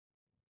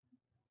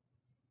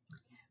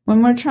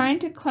When we're trying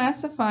to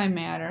classify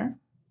matter,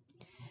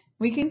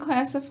 we can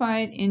classify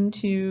it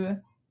into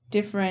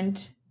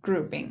different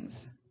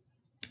groupings.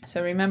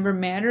 So remember,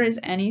 matter is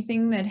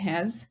anything that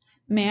has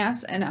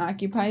mass and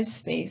occupies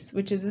space,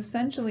 which is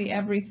essentially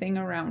everything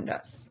around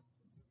us.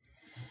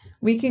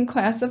 We can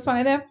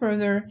classify that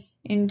further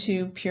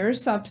into pure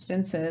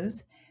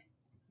substances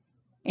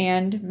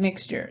and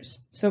mixtures.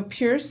 So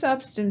pure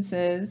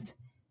substances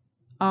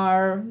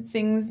are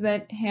things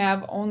that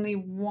have only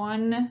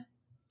one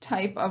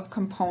type of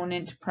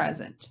component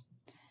present.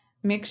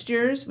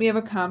 Mixtures, we have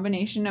a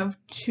combination of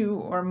two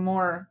or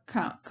more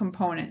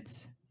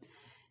components.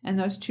 And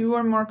those two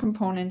or more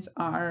components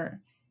are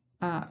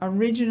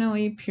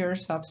originally pure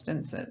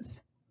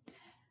substances.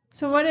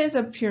 So what is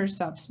a pure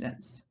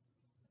substance?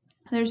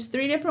 There's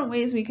three different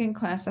ways we can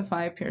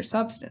classify a pure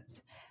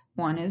substance.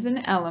 One is an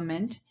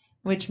element,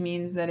 which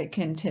means that it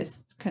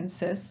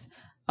consists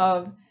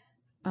of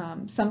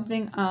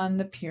something on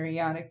the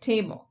periodic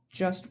table,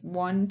 just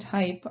one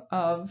type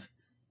of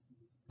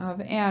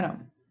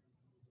atom.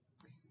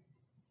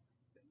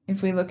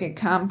 If we look at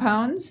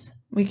compounds,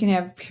 we can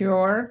have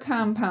pure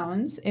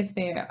compounds if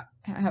they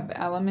have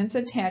elements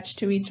attached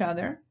to each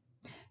other,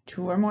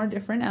 two or more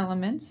different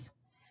elements.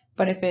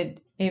 But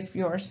if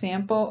your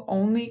sample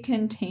only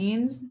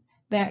contains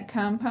that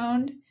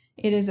compound,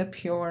 it is a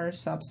pure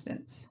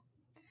substance.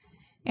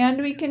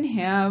 And we can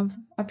have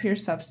a pure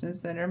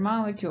substance that are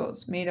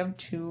molecules made of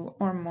two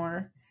or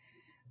more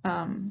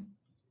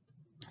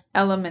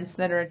elements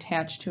that are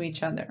attached to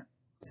each other.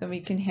 So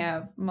we can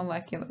have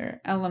molecular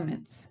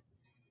elements.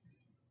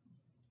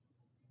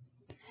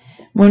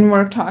 When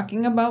we're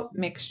talking about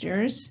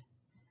mixtures,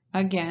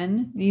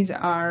 again, these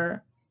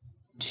are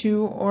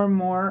two or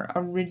more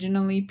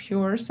originally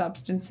pure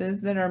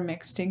substances that are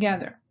mixed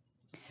together.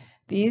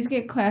 These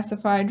get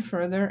classified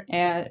further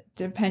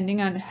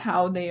depending on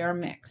how they are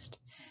mixed.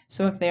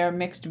 So if they are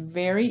mixed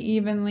very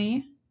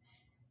evenly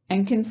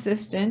and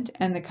consistent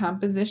and the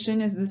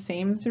composition is the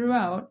same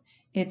throughout,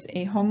 it's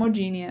a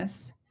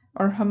homogeneous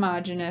or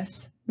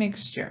homogeneous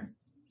mixture.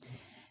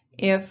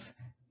 If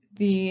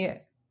the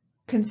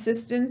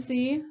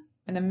consistency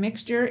and the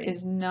mixture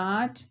is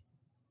not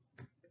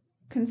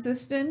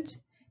consistent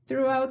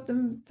throughout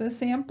the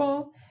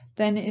sample,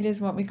 then it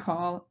is what we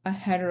call a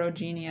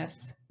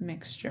heterogeneous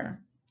mixture.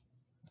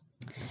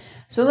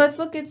 So let's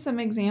look at some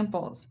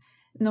examples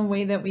in the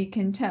way that we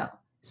can tell.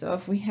 So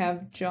if we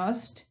have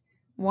just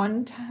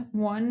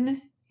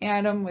one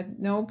atom with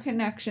no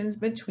connections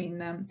between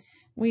them,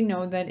 we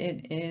know that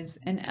it is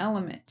an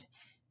element.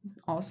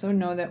 Also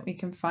know that we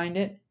can find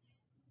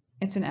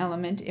it's an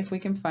element if we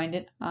can find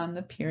it on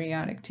the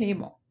periodic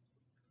table.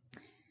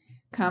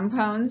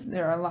 Compounds,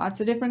 there are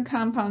lots of different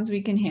compounds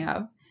we can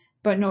have,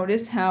 but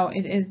notice how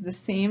it is the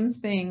same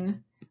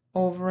thing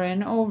over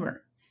and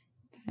over.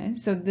 Okay,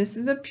 so this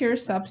is a pure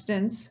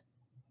substance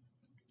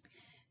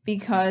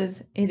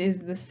because it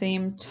is the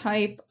same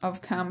type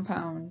of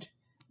compound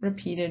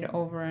repeated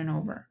over and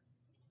over.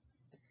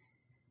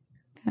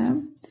 Okay,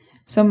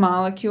 so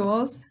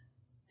molecules,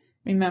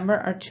 remember,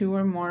 are two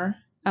or more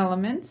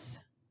elements.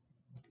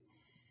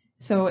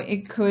 So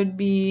it could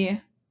be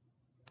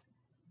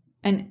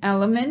an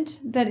element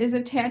that is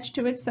attached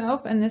to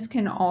itself, and this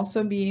can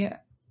also be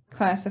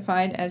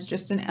classified as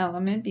just an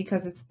element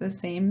because it's the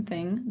same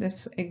thing.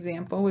 This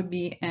example would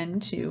be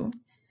N2.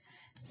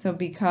 So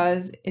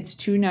because it's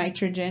two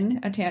nitrogen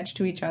attached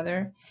to each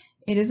other,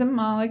 it is a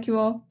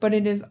molecule, but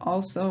it is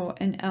also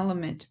an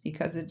element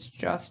because it's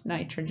just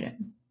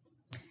nitrogen.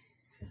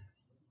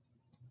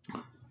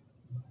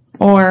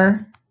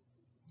 Or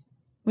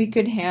we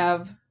could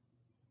have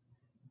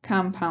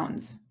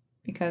compounds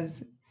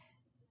because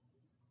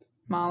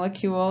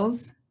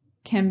molecules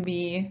can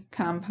be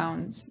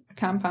compounds.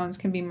 Compounds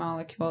can be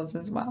molecules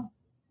as well.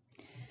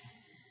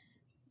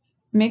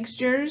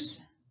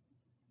 Mixtures,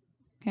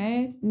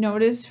 okay,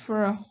 notice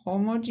for a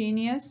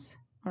homogeneous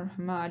or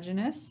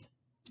homogeneous,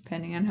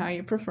 depending on how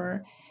you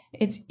prefer,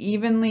 it's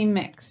evenly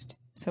mixed.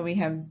 So we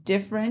have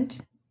different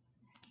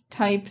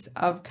types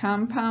of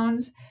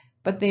compounds,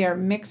 but they are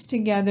mixed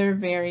together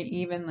very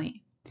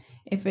evenly.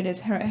 If it is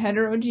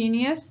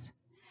heterogeneous,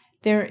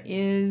 there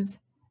is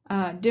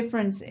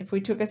difference. If we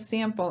took a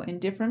sample in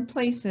different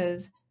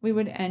places, we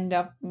would end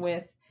up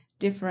with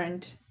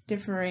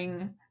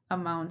differing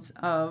amounts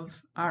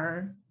of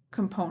our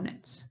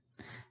components.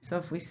 So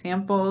if we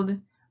sampled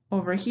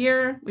over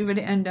here, we would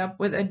end up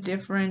with a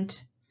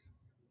different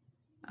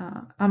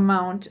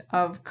amount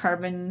of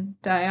carbon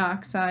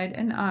dioxide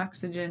and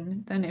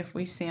oxygen than if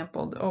we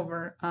sampled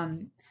over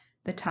on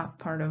the top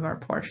part of our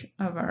portion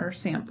of our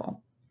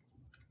sample.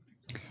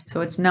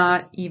 So it's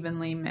not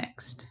evenly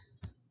mixed.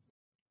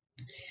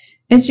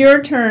 It's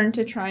your turn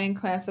to try and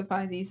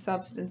classify these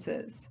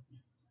substances.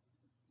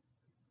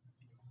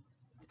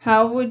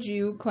 How would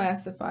you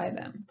classify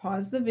them?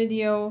 Pause the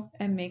video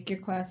and make your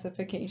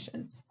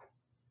classifications.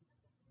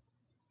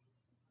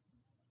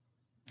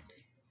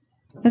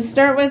 Let's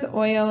start with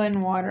oil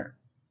and water.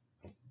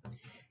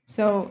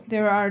 So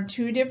there are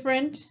two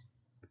different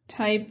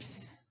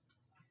types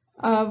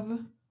of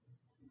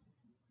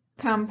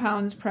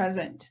compounds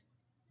present.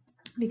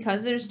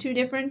 Because there's two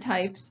different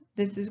types,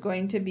 this is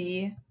going to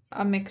be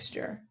a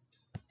mixture.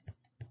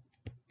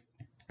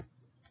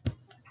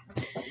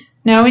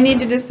 Now we need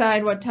to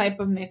decide what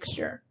type of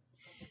mixture.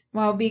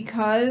 Well,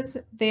 because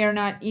they are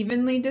not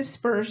evenly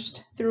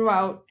dispersed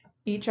throughout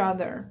each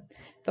other,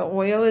 the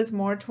oil is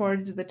more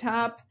towards the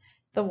top,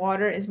 the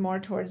water is more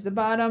towards the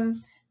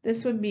bottom,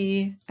 this would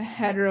be a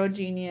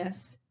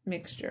heterogeneous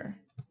mixture.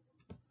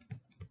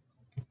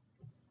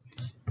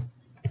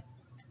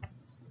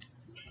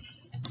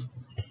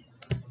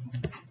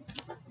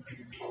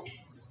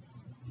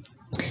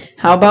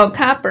 How about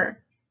copper?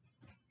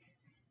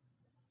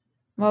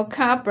 Well,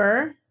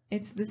 copper,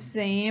 it's the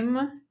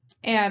same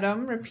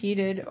atom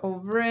repeated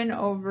over and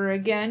over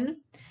again,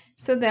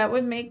 so that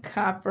would make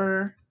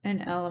copper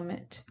an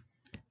element.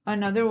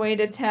 Another way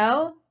to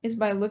tell is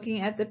by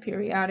looking at the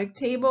periodic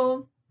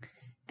table,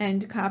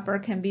 and copper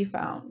can be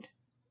found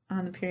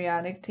on the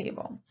periodic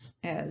table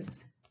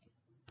as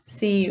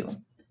Cu.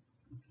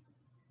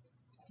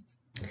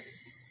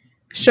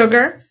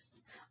 Sugar,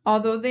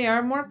 although they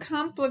are more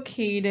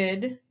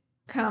complicated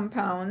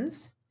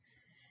compounds,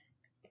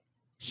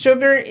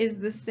 sugar is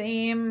the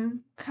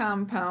same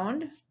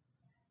compound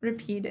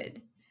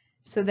repeated.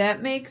 So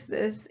that makes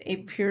this a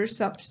pure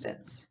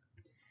substance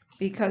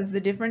because the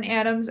different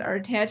atoms are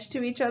attached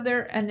to each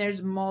other and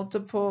there's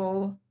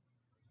multiple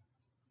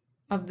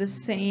of the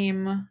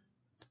same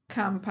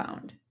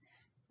compound.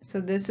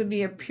 So this would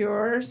be a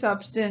pure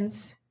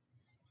substance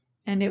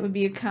and it would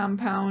be a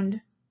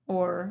compound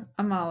or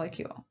a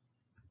molecule.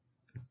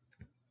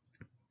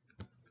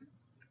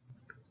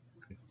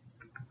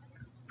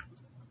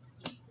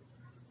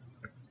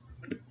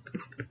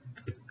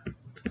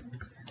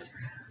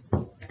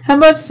 How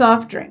about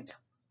soft drink?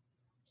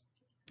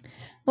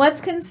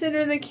 Let's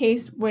consider the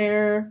case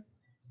where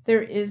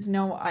there is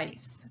no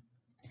ice.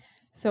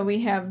 So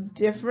we have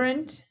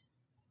different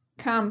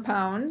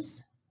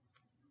compounds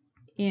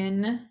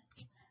in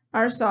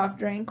our soft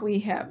drink. We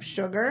have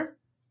sugar,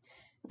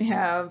 we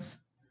have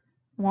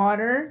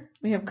water,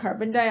 we have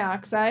carbon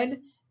dioxide.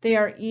 They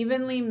are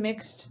evenly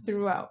mixed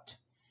throughout.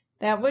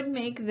 That would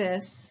make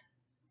this,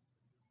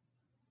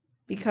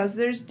 because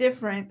there's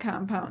different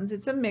compounds,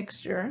 it's a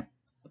mixture.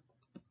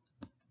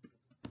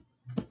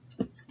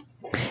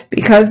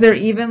 Because they're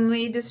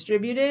evenly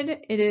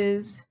distributed, it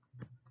is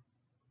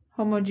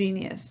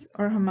homogeneous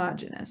or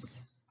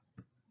homogeneous.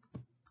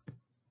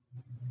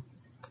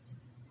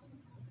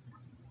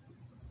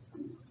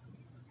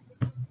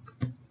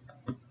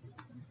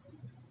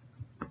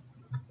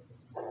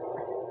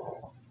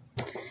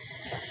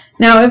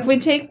 Now, if we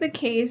take the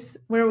case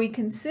where we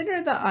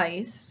consider the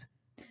ice,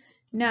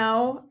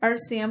 now our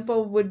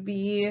sample would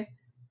be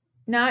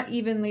not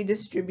evenly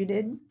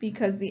distributed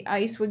because the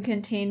ice would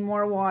contain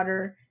more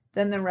water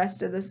than the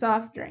rest of the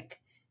soft drink.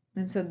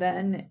 And so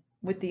then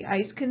with the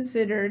ice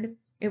considered,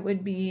 it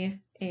would be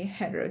a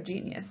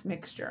heterogeneous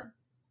mixture.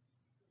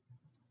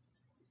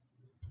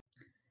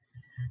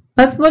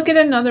 Let's look at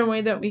another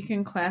way that we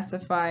can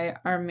classify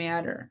our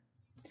matter.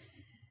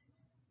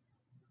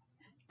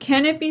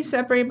 Can it be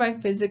separated by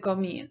physical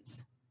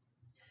means?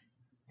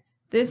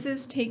 This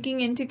is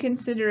taking into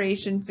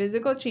consideration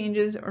physical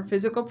changes or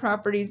physical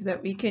properties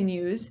that we can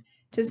use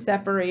to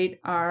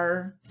separate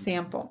our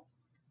sample.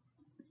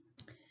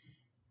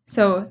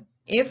 So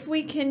if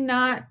we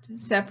cannot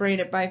separate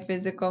it by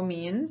physical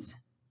means,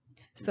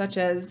 such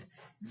as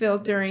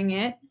filtering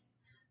it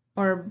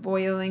or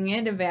boiling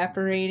it,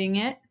 evaporating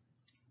it,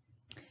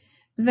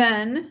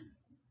 then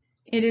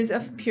it is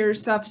a pure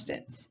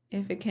substance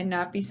if it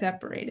cannot be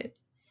separated.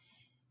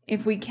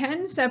 If we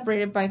can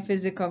separate it by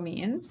physical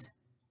means,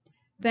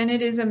 then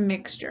it is a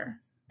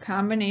mixture,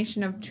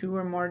 combination of two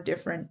or more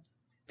different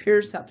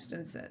pure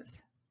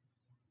substances.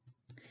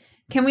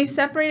 Can we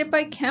separate it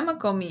by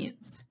chemical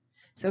means?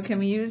 So can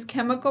we use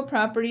chemical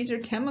properties or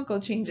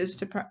chemical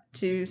changes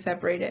to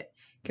separate it?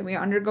 Can we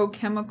undergo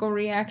chemical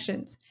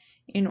reactions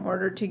in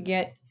order to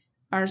get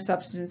our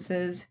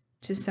substances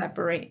to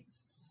separate?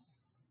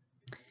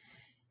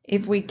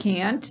 If we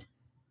can't,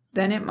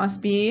 then it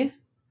must be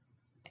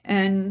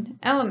an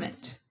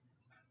element.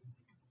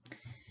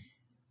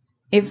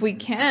 If we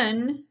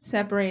can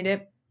separate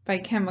it by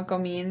chemical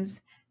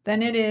means,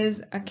 then it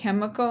is a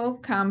chemical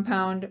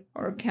compound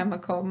or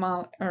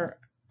chemical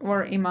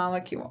or a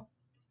molecule.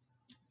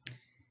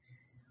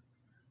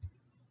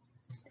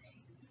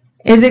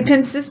 Is it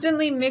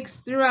consistently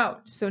mixed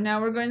throughout? So now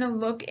we're going to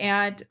look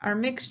at our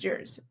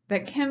mixtures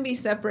that can be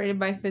separated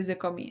by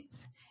physical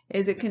means.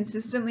 Is it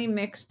consistently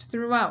mixed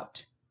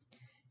throughout?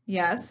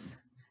 Yes.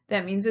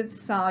 That means it's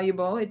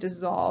soluble. It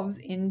dissolves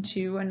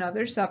into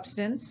another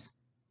substance.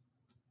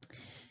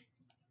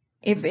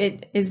 If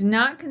it is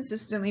not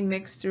consistently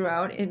mixed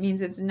throughout, it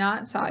means it's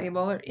not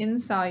soluble or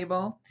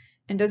insoluble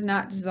and does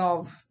not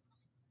dissolve.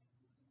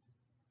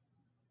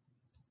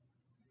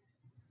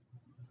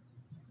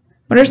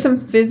 What are some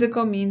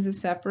physical means of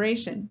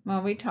separation?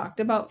 Well, we talked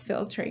about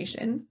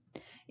filtration,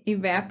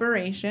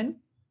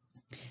 evaporation.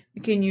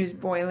 We can use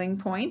boiling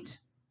point.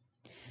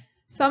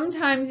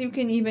 Sometimes you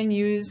can even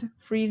use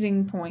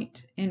freezing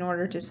point in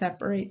order to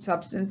separate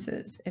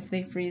substances if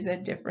they freeze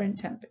at different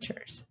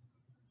temperatures.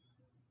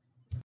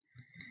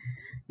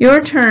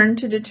 Your turn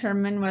to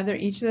determine whether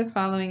each of the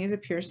following is a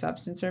pure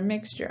substance or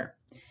mixture.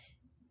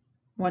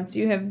 Once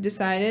you have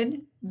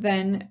decided,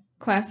 then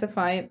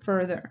classify it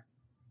further.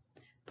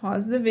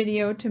 Pause the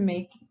video to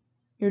make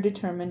your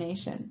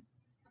determination.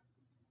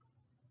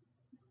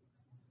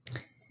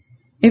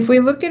 If we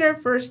look at our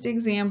first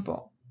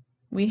example,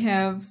 we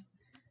have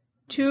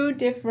two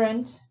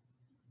different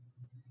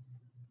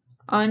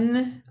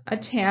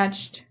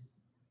unattached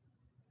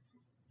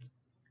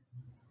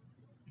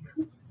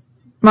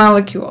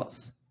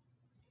molecules.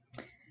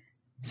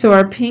 So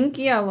our pink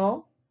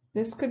yellow,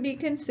 this could be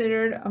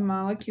considered a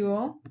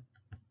molecule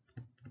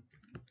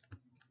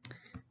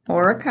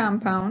or a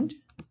compound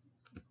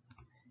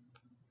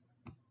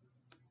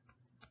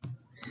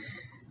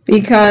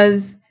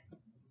because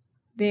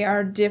they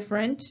are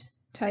different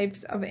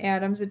types of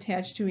atoms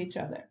attached to each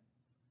other.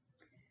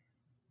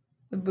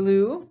 The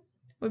blue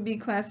would be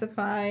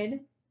classified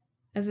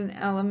as an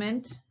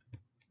element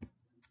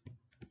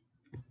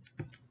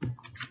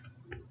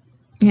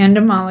and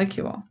a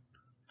molecule.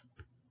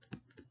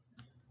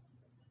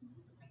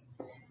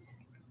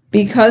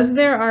 Because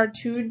there are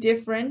two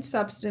different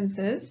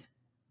substances,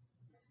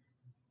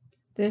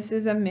 this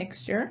is a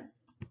mixture.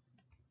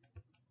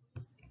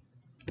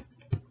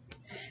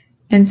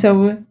 And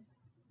so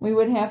we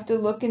would have to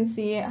look and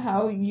see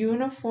how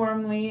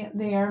uniformly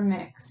they are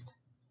mixed.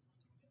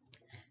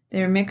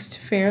 They're mixed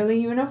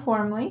fairly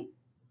uniformly.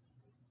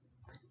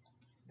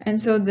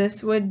 And so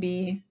this would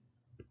be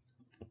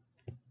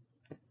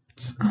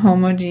a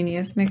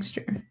homogeneous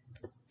mixture.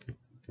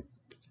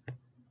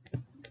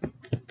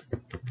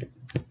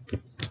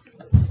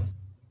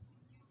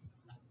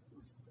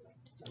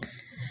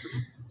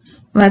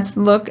 Let's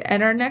look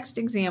at our next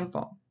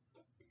example.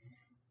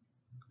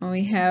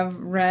 We have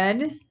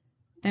red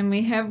and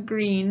we have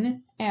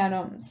green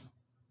atoms.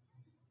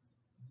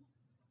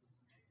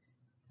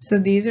 So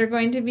these are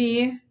going to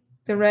be,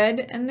 the red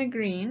and the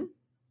green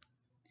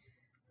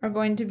are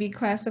going to be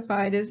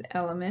classified as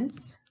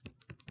elements.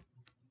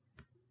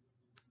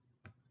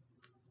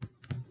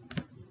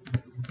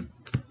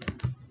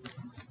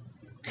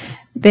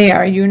 They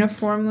are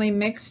uniformly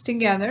mixed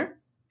together,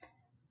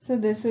 so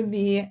this would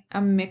be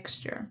a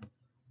mixture.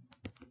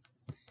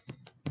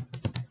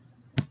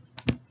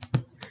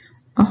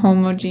 A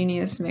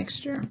homogeneous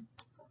mixture.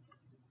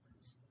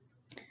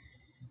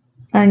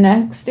 Our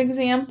next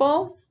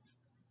example,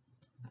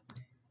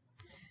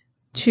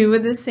 two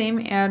of the same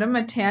atom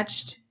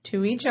attached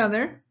to each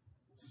other.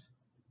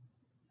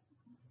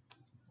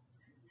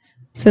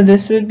 So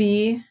this would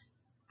be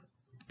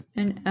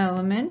an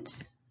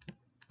element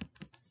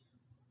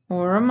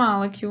or a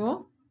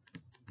molecule.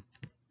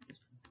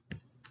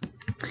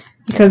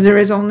 Because there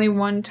is only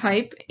one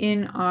type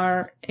in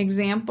our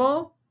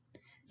example,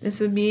 this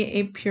would be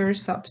a pure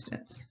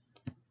substance.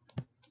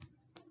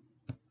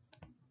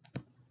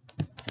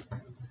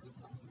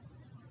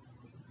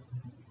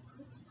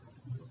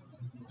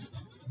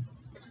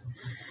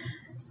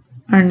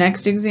 Our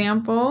next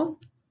example,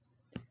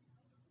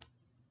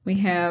 we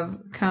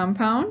have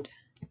compound.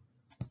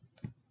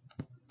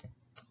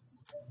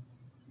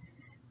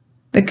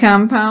 The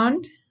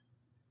compound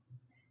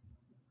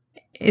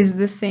is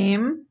the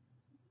same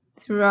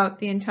throughout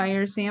the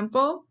entire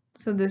sample,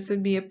 so this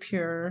would be a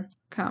pure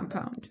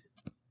compound.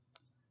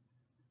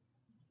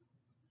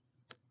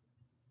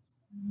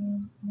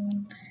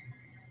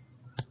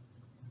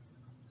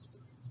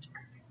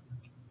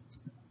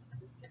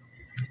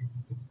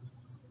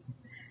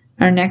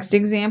 Our next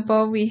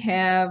example, we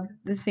have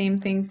the same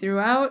thing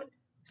throughout,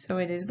 so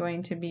it is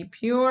going to be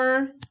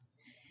pure,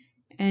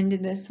 and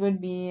this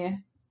would be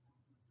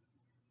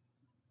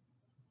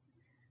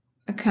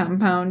a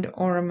compound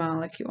or a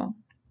molecule.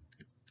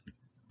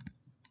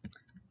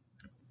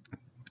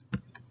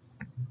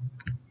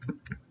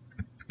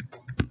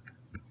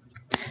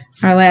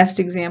 Our last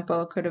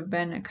example could have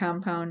been a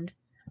compound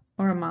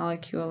or a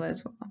molecule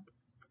as well.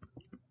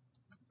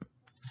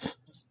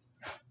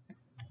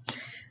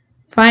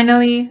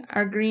 Finally,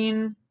 our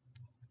green,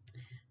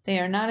 they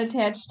are not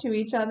attached to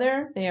each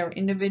other. They are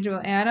individual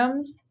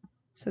atoms,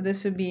 so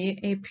this would be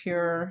a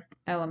pure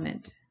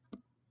element.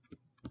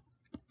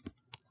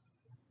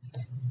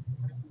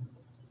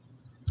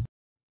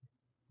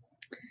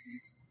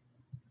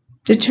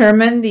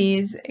 Determine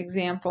these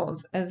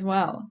examples as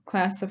well.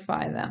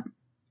 Classify them.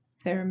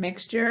 If they're a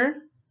mixture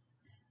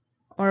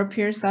or a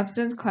pure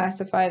substance,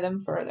 classify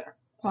them further.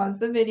 Pause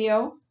the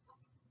video.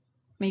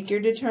 Make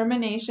your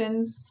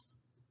determinations.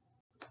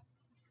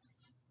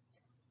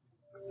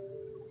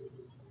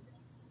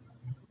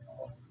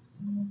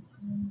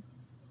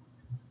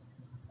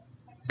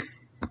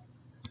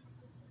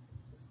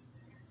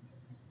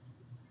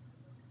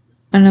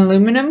 An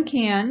aluminum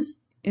can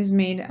is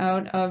made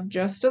out of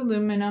just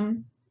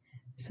aluminum,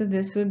 so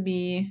this would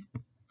be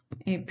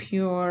a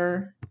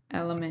pure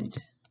element.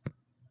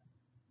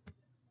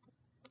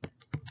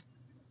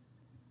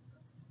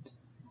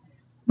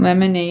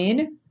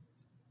 Lemonade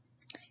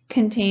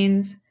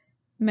contains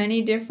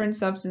many different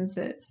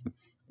substances.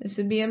 This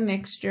would be a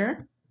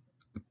mixture.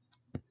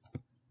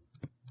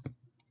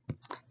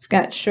 It's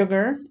got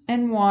sugar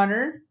and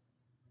water.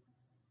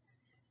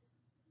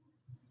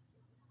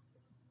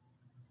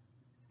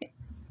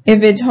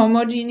 If it's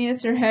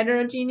homogeneous or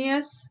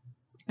heterogeneous,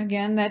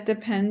 again, that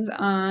depends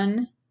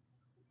on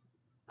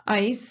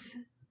ice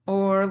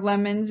or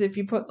lemons if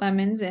you put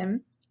lemons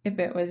in. If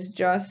it was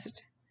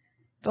just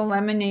the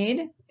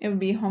lemonade, it would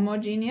be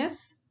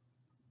homogeneous.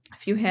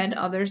 If you had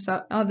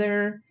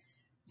other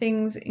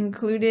things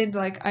included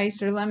like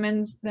ice or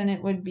lemons, then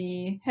it would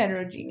be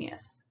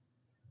heterogeneous.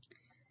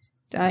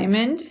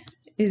 Diamond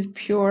is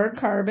pure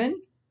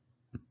carbon.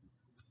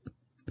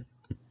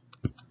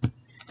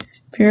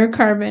 Pure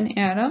carbon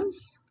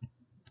atoms.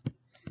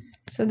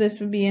 So this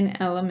would be an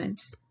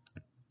element.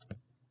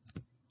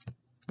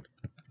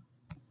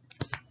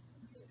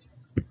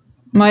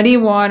 Muddy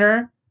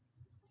water.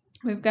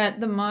 We've got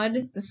the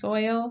mud, the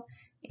soil,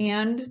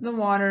 and the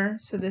water,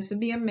 so this would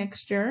be a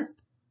mixture.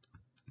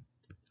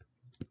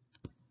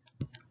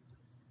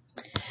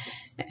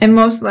 And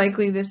most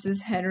likely this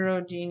is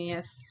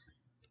heterogeneous.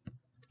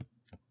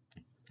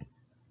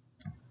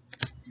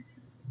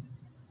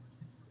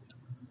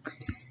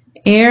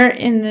 Air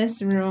in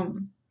this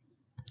room.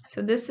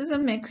 So this is a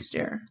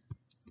mixture.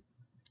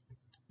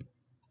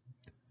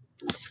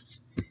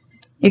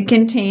 It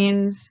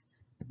contains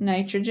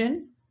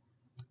nitrogen,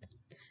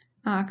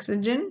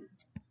 oxygen,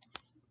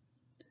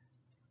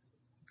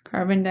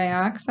 carbon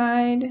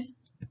dioxide,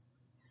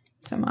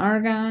 some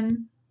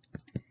argon.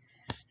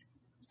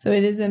 So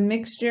it is a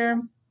mixture,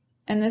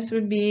 and this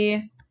would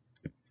be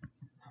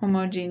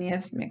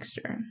homogeneous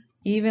mixture,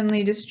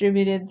 evenly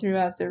distributed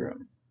throughout the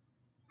room.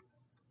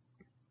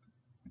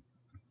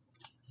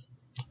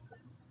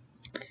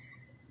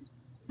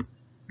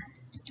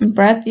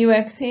 Breath you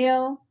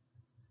exhale.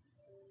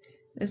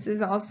 This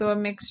is also a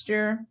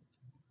mixture.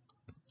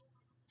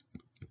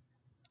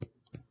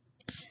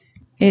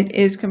 It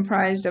is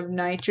comprised of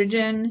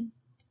nitrogen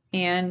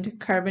and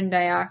carbon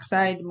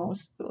dioxide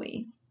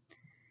mostly.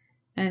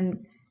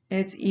 And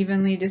it's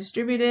evenly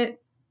distributed,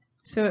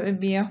 so it would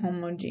be a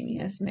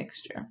homogeneous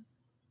mixture.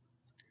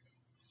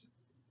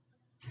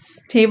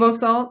 Table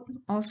salt,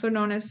 also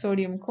known as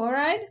sodium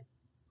chloride.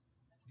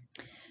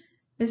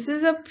 This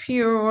is a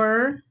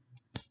pure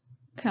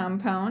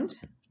compound.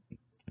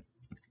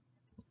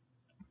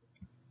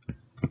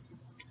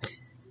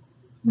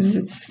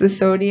 It's the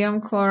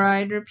sodium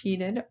chloride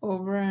repeated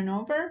over and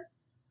over.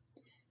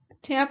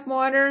 Tap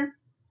water.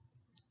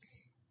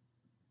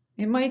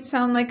 It might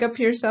sound like a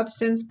pure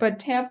substance, but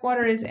tap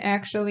water is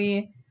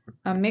actually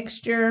a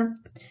mixture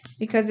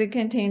because it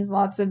contains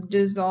lots of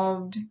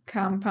dissolved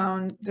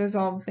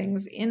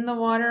things in the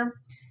water.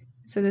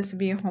 So this would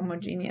be a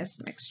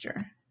homogeneous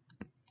mixture.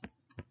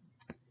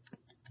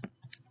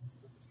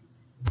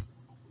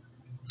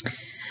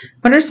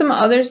 What are some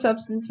other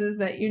substances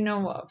that you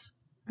know of?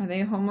 Are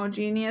they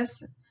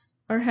homogeneous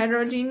or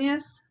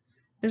heterogeneous?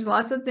 There's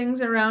lots of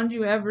things around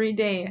you every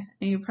day,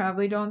 and you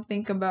probably don't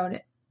think about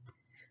it.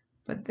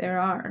 But there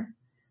are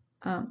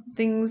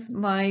things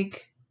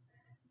like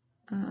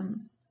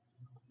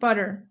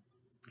butter.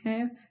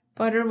 Okay,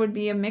 butter would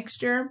be a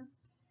mixture.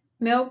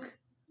 Milk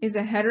is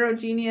a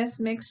heterogeneous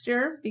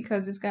mixture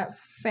because it's got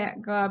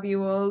fat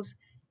globules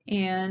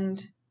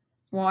and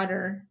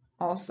water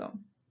also.